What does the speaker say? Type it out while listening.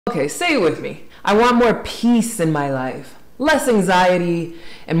Okay, say it with me. I want more peace in my life, less anxiety,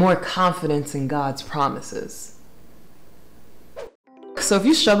 and more confidence in God's promises. So if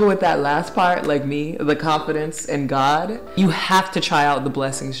you struggle with that last part, like me, the confidence in God, you have to try out the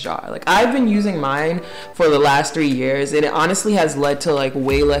blessings jar. Like, I've been using mine for the last 3 years, and it honestly has led to like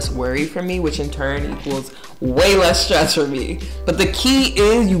way less worry for me, which in turn equals way less stress for me. But the key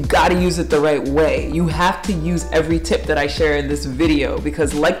is you gotta use it the right way. You have to use every tip that I share in this video,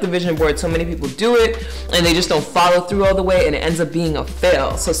 because like the vision board, so many people do it and they just don't follow through all the way, and it ends up being a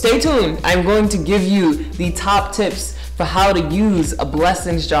fail. So stay tuned. I'm going to give you the top tips for how to use a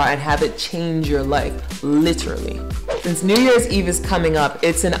blessings jar and have it change your life, literally. Since New Year's Eve is coming up,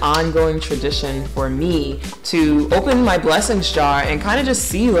 it's an ongoing tradition for me to open my blessings jar and kind of just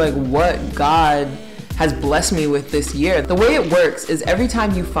see like what God has blessed me with this year. The way it works is every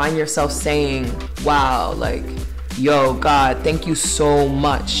time you find yourself saying, wow, like, yo, God, thank you so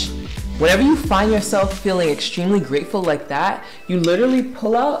much. Whenever you find yourself feeling extremely grateful like that, you literally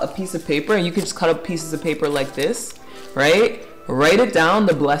pull out a piece of paper, and you can just cut up pieces of paper like this, right? Write it down,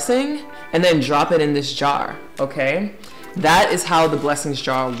 the blessing, and then drop it in this jar, okay? That is how the blessings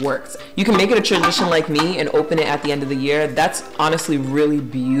jar works. You can make it a tradition like me and open it at the end of the year. That's honestly really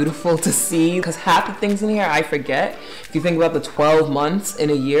beautiful to see, because half the things in here I forget. If you think about the 12 months in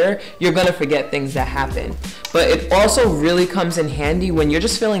a year, you're gonna forget things that happen. But it also really comes in handy when you're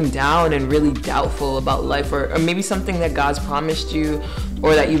just feeling down and really doubtful about life, or maybe something that God's promised you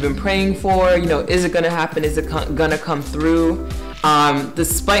or that you've been praying for. You know, is it gonna happen? Is it gonna come through?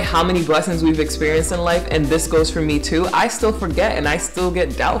 Despite how many blessings we've experienced in life, and this goes for me too, I still forget and I still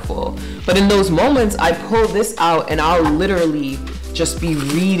get doubtful. But in those moments, I pull this out and I'll literally just be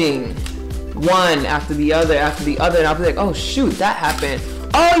reading one after the other, and I'll be like, oh shoot, that happened.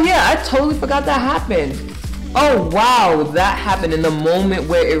 Oh yeah, I totally forgot that happened. Oh wow, that happened in the moment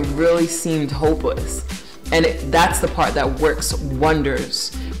where it really seemed hopeless. And that's the part that works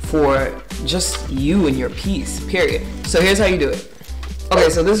wonders for just you and your peace, period. So here's how you do it. Okay,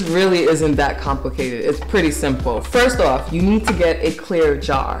 so this really isn't that complicated. It's pretty simple. First off, you need to get a clear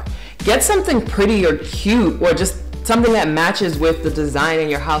jar. Get something pretty or cute, or just something that matches with the design in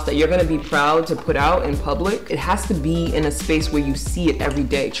your house that you're gonna be proud to put out in public. It has to be in a space where you see it every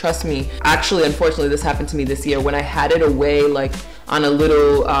day. Trust me. Actually, unfortunately, this happened to me this year when I had it away like on a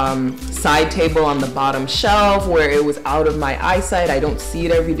little side table on the bottom shelf where it was out of my eyesight. I don't see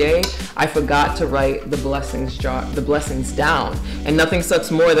it every day. I forgot to write the blessings down. And nothing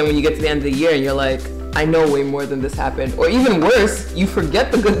sucks more than when you get to the end of the year and you're like, I know way more than this happened. Or even worse, you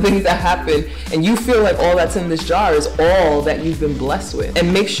forget the good things that happened and you feel like all that's in this jar is all that you've been blessed with.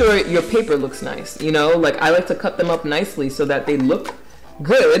 And make sure your paper looks nice, you know? Like, I like to cut them up nicely so that they look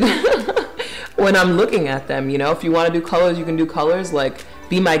good when I'm looking at them, you know? If you want to do colors, you can do colors, like,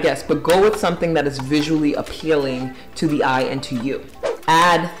 be my guest, but go with something that is visually appealing to the eye and to you.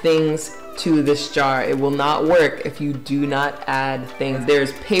 Add things to this jar. It will not work if you do not add things.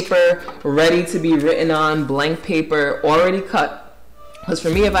 There's paper ready to be written on, blank paper already cut. Because for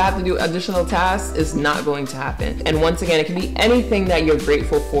me, if I have to do additional tasks, it's not going to happen. And once again, it can be anything that you're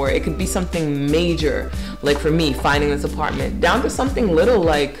grateful for. It could be something major, like for me, finding this apartment, down to something little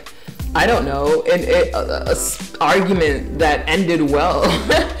like, I don't know, an argument that ended well,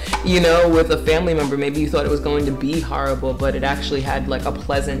 you know, with a family member. Maybe you thought it was going to be horrible, but it actually had like a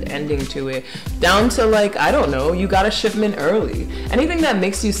pleasant ending to it. Down to like, I don't know, you got a shipment early. Anything that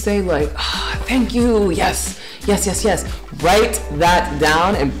makes you say like, oh, thank you, yes, yes, yes, yes. Write that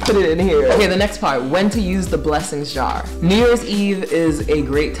down and put it in here. Okay, the next part, when to use the blessings jar. New Year's Eve is a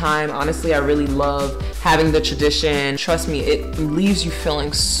great time. Honestly, I really love having the tradition. Trust me, it leaves you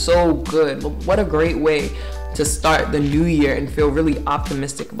feeling so good. What a great way to start the new year and feel really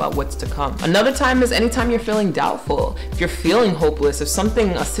optimistic about what's to come. Another time is anytime you're feeling doubtful. If you're feeling hopeless, if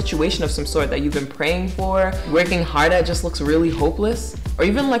a situation of some sort that you've been praying for, working hard at just looks really hopeless, or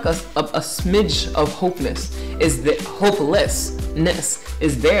even like a smidge of hopelessness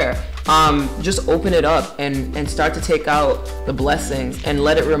is there, just open it up and start to take out the blessings and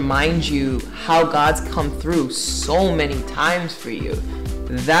let it remind you how God's come through so many times for you.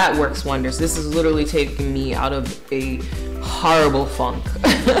 That works wonders. This is literally taking me out of a horrible funk,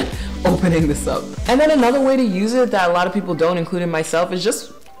 opening this up. And then another way to use it that a lot of people don't, including myself, is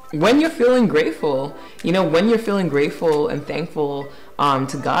just when you're feeling grateful. You know, when you're feeling grateful and thankful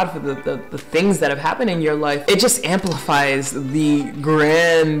to God for the things that have happened in your life, it just amplifies the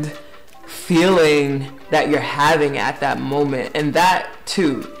grand feeling that you're having at that moment. And that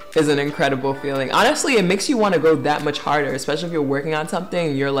too is an incredible feeling. Honestly, it makes you want to go that much harder, especially if you're working on something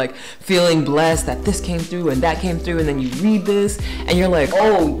and you're like feeling blessed that this came through and that came through, and then you read this and you're like,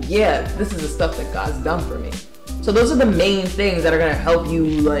 oh yeah, this is the stuff that God's done for me. So those are the main things that are gonna help you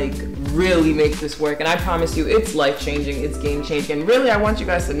like really make this work. And I promise you, it's life-changing, it's game-changing. And really, I want you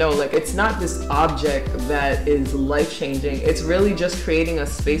guys to know, like, it's not this object that is life-changing. It's really just creating a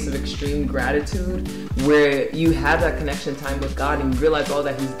space of extreme gratitude where you have that connection time with God and you realize all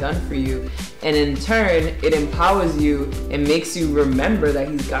that He's done for you. And in turn, it empowers you and makes you remember that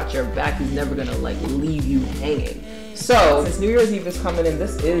He's got your back. He's never gonna like leave you hanging. So, since New Year's Eve is coming in,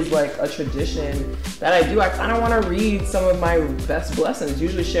 this is like a tradition that I do. I kind of want to read some of my best blessings.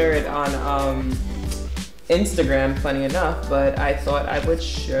 Usually share it on Instagram, funny enough, but I thought I would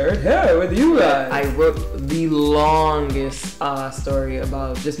share it here with you guys. I wrote the longest story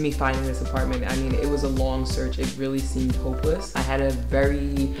about just me finding this apartment. I mean, it was a long search. It really seemed hopeless. I had a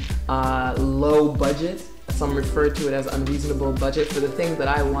very low budget. Some refer to it as unreasonable budget for the things that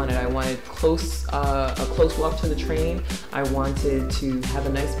I wanted. I wanted a close walk to the train. I wanted to have a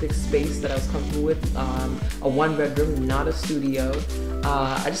nice big space that I was comfortable with. A 1-bedroom, not a studio.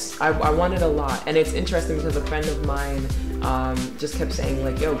 I wanted a lot. And it's interesting because a friend of mine just kept saying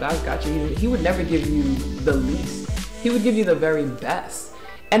like, yo, God's got you. He would never give you the least. He would give you the very best.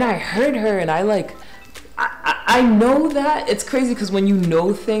 And I heard her and I know that. It's crazy because when you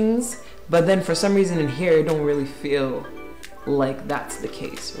know things, but then for some reason in here, it don't really feel like that's the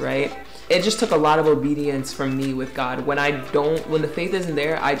case, right? It just took a lot of obedience from me with God. When the faith isn't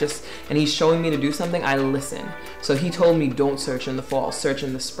there, and He's showing me to do something, I listen. So He told me, don't search in the fall, search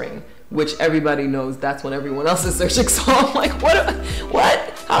in the spring, which everybody knows that's when everyone else is searching. So I'm like,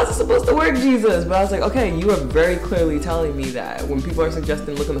 what? How's it supposed to work, Jesus? But I was like, okay, you are very clearly telling me that. When people are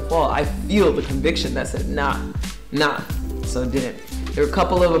suggesting look in the fall, I feel the conviction that said, nah. So didn't. There were a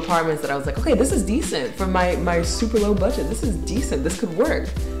couple of apartments that I was like, okay, this is decent for my super low budget. This is decent. This could work.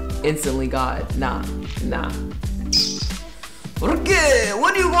 Instantly, God, nah. Okay,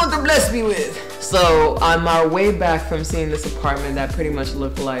 what do you want to bless me with? So on my way back from seeing this apartment that pretty much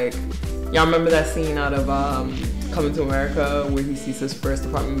looked like, y'all remember that scene out of Coming to America where he sees his first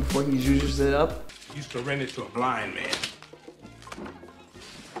apartment before he zhuzhes it up? Used to rent it to a blind man.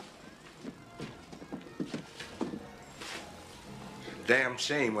 Damn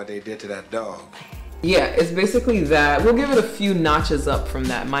shame what they did to that dog. Yeah, it's basically that. We'll give it a few notches up from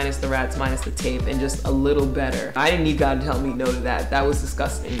that, minus the rats, minus the tape, and just a little better. I didn't need God to tell me no to that. That was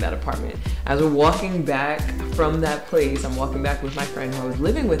disgusting, that apartment. As we're walking back from that place, I'm walking back with my friend who I was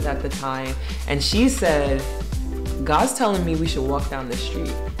living with at the time, and she said, God's telling me we should walk down this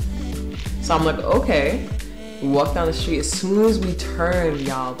street. So I'm like, okay. We walk down the street. As soon as we turn,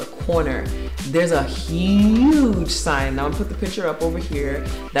 y'all, the corner, there's a huge sign. Now I'm gonna put the picture up over here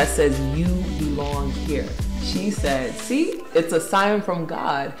that says, you belong here. She said, see, it's a sign from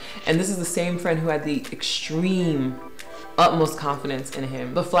God. And this is the same friend who had the extreme, utmost confidence in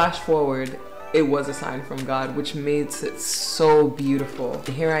Him. But flash forward, it was a sign from God, which makes it so beautiful. And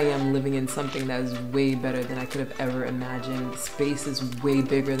here I am living in something that is way better than I could have ever imagined. The space is way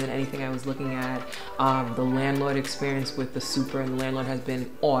bigger than anything I was looking at. The landlord experience with the super and the landlord has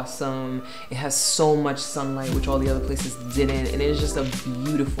been awesome. It has so much sunlight, which all the other places didn't, and it is just a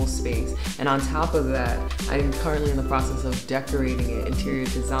beautiful space. And on top of that, I'm currently in the process of decorating it, interior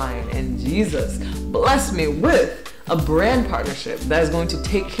design, and Jesus bless me with a brand partnership that is going to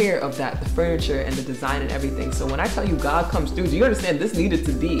take care of that, the furniture and the design and everything. So when I tell you God comes through, do you understand this needed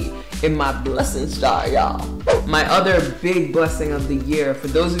to be in my blessing star, y'all? My other big blessing of the year, for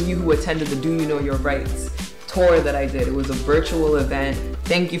those of you who attended the Do You Know Your Rights tour that I did, it was a virtual event.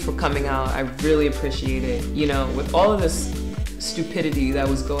 Thank you for coming out. I really appreciate it. You know, with all of this stupidity that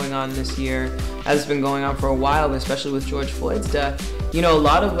was going on this year, has been going on for a while, but especially with George Floyd's death, you know, a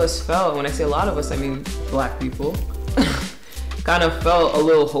lot of us felt, when I say a lot of us, I mean Black people, kind of felt a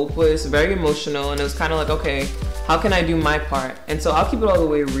little hopeless, very emotional, and it was kind of like, okay, how can I do my part? And so I'll keep it all the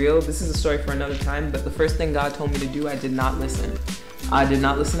way real. This is a story for another time, but the first thing God told me to do, I did not listen. I did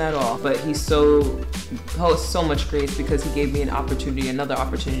not listen at all, but He's so much grace because He gave me another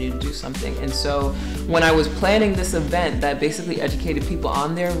opportunity to do something. And so when I was planning this event that basically educated people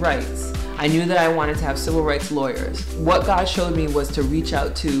on their rights, I knew that I wanted to have civil rights lawyers. What God showed me was to reach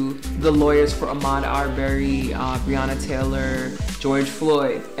out to the lawyers for Ahmaud Arbery, Breonna Taylor, George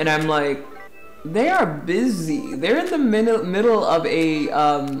Floyd. And I'm like, they are busy. They're in the middle of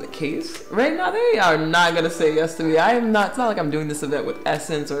a case right now. They are not gonna say yes to me. It's not like I'm doing this event with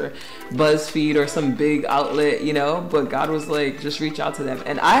Essence or BuzzFeed or some big outlet, you know, but God was like, just reach out to them.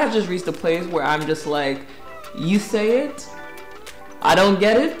 And I have just reached a place where I'm just like, you say it, I don't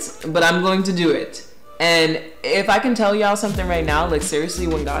get it, but I'm going to do it. And if I can tell y'all something right now, like seriously,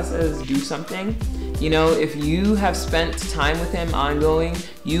 when God says do something, you know, if you have spent time with him ongoing,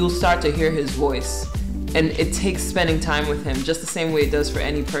 you'll start to hear his voice. And it takes spending time with him just the same way it does for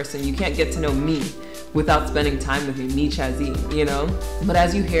any person. You can't get to know me without spending time with me, Chazzy, you know? But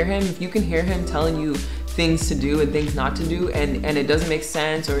as you hear him, if you can hear him telling you things to do and things not to do, and it doesn't make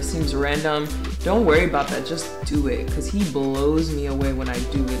sense or it seems random, don't worry about that, just do it, because he blows me away when I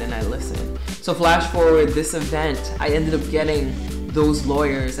do it and I listen. So flash forward, this event, I ended up getting those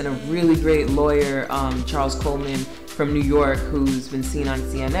lawyers and a really great lawyer, Charles Coleman from New York, who's been seen on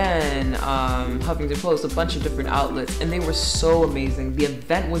CNN, Huffington Post, a bunch of different outlets, and they were so amazing. The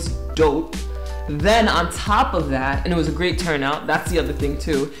event was dope. Then on top of that, and it was a great turnout, that's the other thing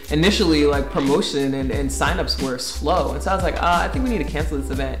too. Initially, like promotion and signups were slow. And so I was like, I think we need to cancel this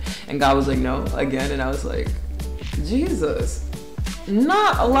event. And God was like, no, again. And I was like, Jesus,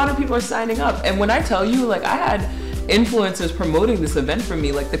 not a lot of people are signing up. And when I tell you, like I had influencers promoting this event for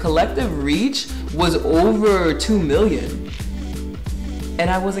me, like the collective reach was over 2 million. And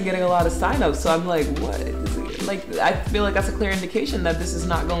I wasn't getting a lot of signups. So I'm like, what? Like, I feel like that's a clear indication that this is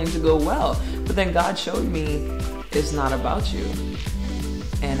not going to go well. But then God showed me it's not about you.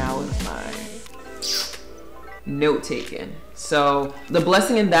 And I was like, note taken. So the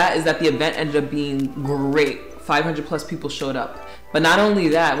blessing in that is that the event ended up being great. 500 plus people showed up. But not only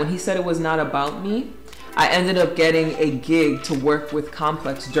that, when he said it was not about me, I ended up getting a gig to work with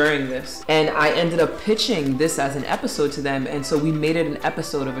Complex during this. And I ended up pitching this as an episode to them. And so we made it an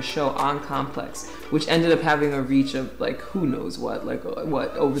episode of a show on Complex, which ended up having a reach of like, who knows what, like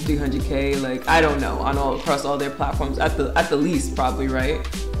what, over 300K, like, I don't know, on all, across all their platforms, at the least probably, right?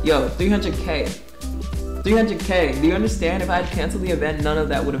 Yo, 300K. 300K. Do you understand? If I had canceled the event, none of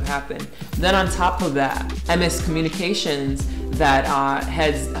that would have happened. Then on top of that, MS Communications, that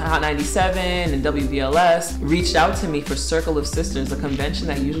heads Hot 97 and WVLS, reached out to me for Circle of Sisters, a convention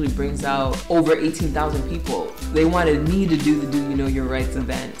that usually brings out over 18,000 people. They wanted me to do the Do You Know Your Rights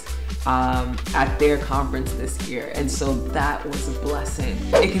event at their conference this year. And so that was a blessing.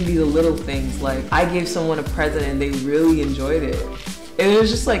 It can be the little things, like I gave someone a present and they really enjoyed it. It was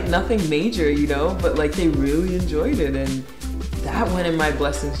just like nothing major, you know, but like they really enjoyed it, and that went in my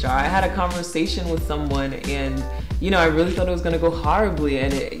blessings jar. I had a conversation with someone and, you know, I really thought it was gonna go horribly,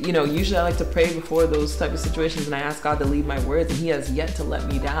 and it, you know, usually I like to pray before those type of situations and I ask God to lead my words, and he has yet to let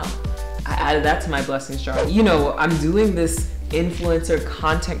me down. I added that to my blessings jar. You know, I'm doing this influencer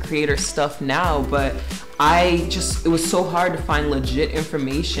content creator stuff now, but it was so hard to find legit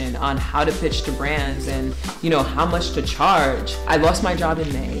information on how to pitch to brands and, you know, how much to charge. I lost my job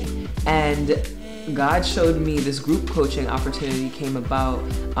in May, and God showed me this group coaching opportunity came about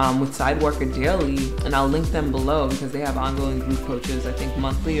with Sideworker Daily, and I'll link them below because they have ongoing group coaches, I think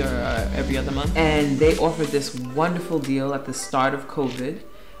monthly or every other month. And they offered this wonderful deal at the start of COVID,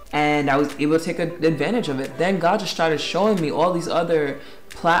 and I was able to take advantage of it. Then God just started showing me all these other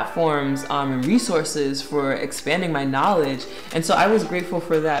platforms and resources for expanding my knowledge. And so I was grateful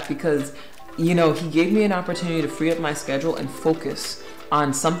for that because, you know, he gave me an opportunity to free up my schedule and focus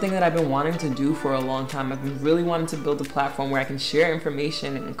on something that I've been wanting to do for a long time. I've been really wanting to build a platform where I can share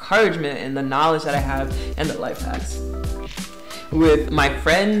information and encouragement and the knowledge that I have and the life hacks with my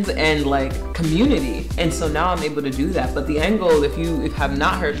friends and like community. And so now I'm able to do that. But the end goal, if you have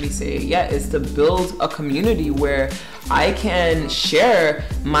not heard me say it yet, is to build a community where I can share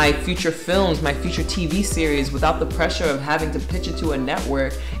my future films, my future TV series without the pressure of having to pitch it to a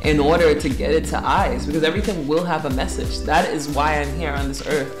network in order to get it to eyes, because everything will have a message. That is why I'm here on this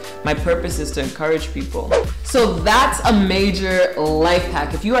earth. My purpose is to encourage people. So that's a major life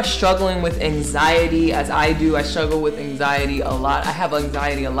hack. If you are struggling with anxiety, as I do, I struggle with anxiety a lot. I have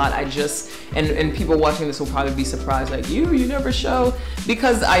anxiety a lot. And people watching this will probably be surprised, like, you never show,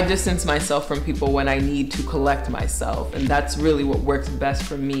 because I distance myself from people when I need to collect myself. And that's really what works best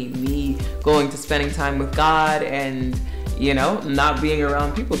for me going to spending time with God and, you know, not being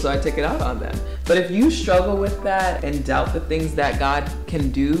around people, so I take it out on them. But if you struggle with that and doubt the things that God can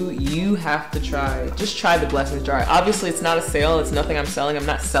do, you have to just try the blessings jar. Obviously, it's not a sale. It's nothing I'm selling. I'm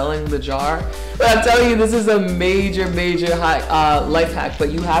not selling the jar. But I'm telling you, this is a major life hack.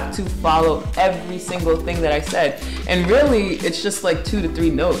 But you have to follow every single thing that I said. And really, it's just like 2 to 3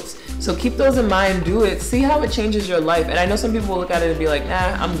 notes. So keep those in mind, do it, see how it changes your life. And I know some people will look at it and be like,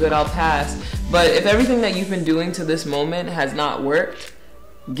 nah, I'm good, I'll pass. But if everything that you've been doing to this moment has not worked,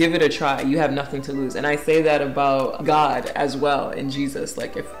 give it a try. You have nothing to lose. And I say that about God as well, in Jesus.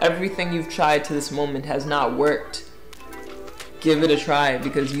 Like, if everything you've tried to this moment has not worked, give it a try,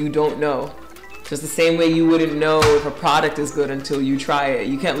 because you don't know Just the same way you wouldn't know if a product is good until you try it.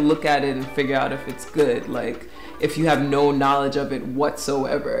 You can't look at it and figure out if it's good, like if you have no knowledge of it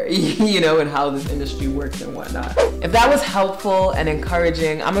whatsoever, you know, and how this industry works and whatnot. If that was helpful and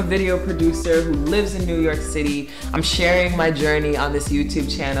encouraging, I'm a video producer who lives in New York City. I'm sharing my journey on this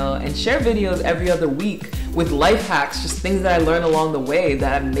YouTube channel and share videos every other week with life hacks, just things that I learned along the way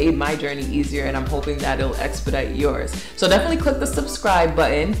that have made my journey easier, and I'm hoping that it'll expedite yours. So definitely click the subscribe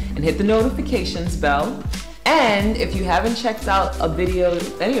button and hit the notifications bell. And if you haven't checked out a video,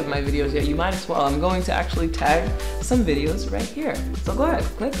 any of my videos yet, you might as well. I'm going to actually tag some videos right here. So go ahead,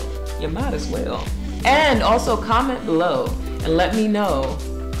 click them. You might as well. And also comment below and let me know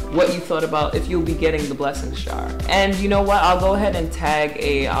what you thought about if you'll be getting the blessings jar. And you know what? I'll go ahead and tag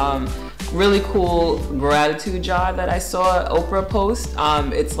a really cool gratitude jar that I saw Oprah post.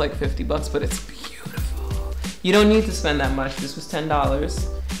 It's like 50 bucks, but it's beautiful. You don't need to spend that much. This was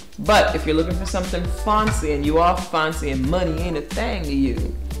 $10. But if you're looking for something fancy and you are fancy and money ain't a thing to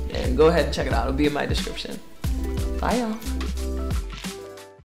you, then go ahead and check it out. It'll be in my description. Bye, y'all.